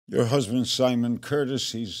Your husband, Simon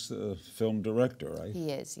Curtis, he's the film director, right? He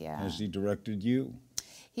is, yeah. Has he directed you?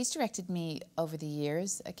 He's directed me over the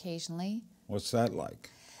years, occasionally. What's that like?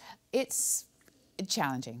 It's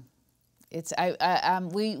challenging.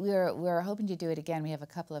 We're hoping to do it again. We have a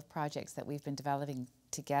couple of projects that we've been developing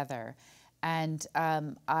together, and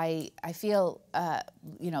I feel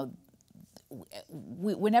you know,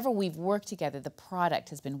 whenever we've worked together, the product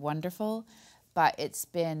has been wonderful. But it's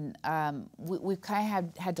been, we've kind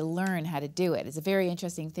of had to learn how to do it. It's a very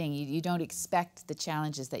interesting thing. You don't expect the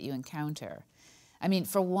challenges that you encounter. I mean,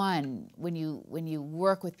 for one, when you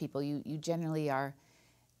work with people, you generally are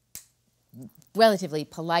relatively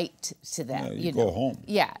polite to them. Yeah, you go home.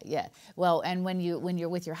 Yeah, yeah. Well, and when you're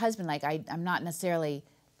with your husband, like I'm not necessarily,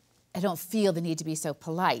 I don't feel the need to be so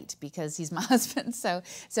polite because he's my husband. So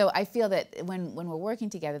I feel that when we're working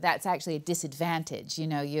together, that's actually a disadvantage. You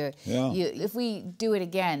know, if we do it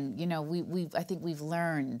again, you know, I think we've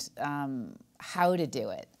learned how to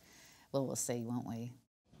do it. Well, we'll see, won't we?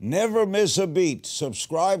 Never miss a beat.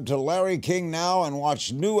 Subscribe to Larry King now and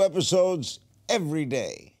watch new episodes every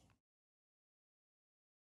day.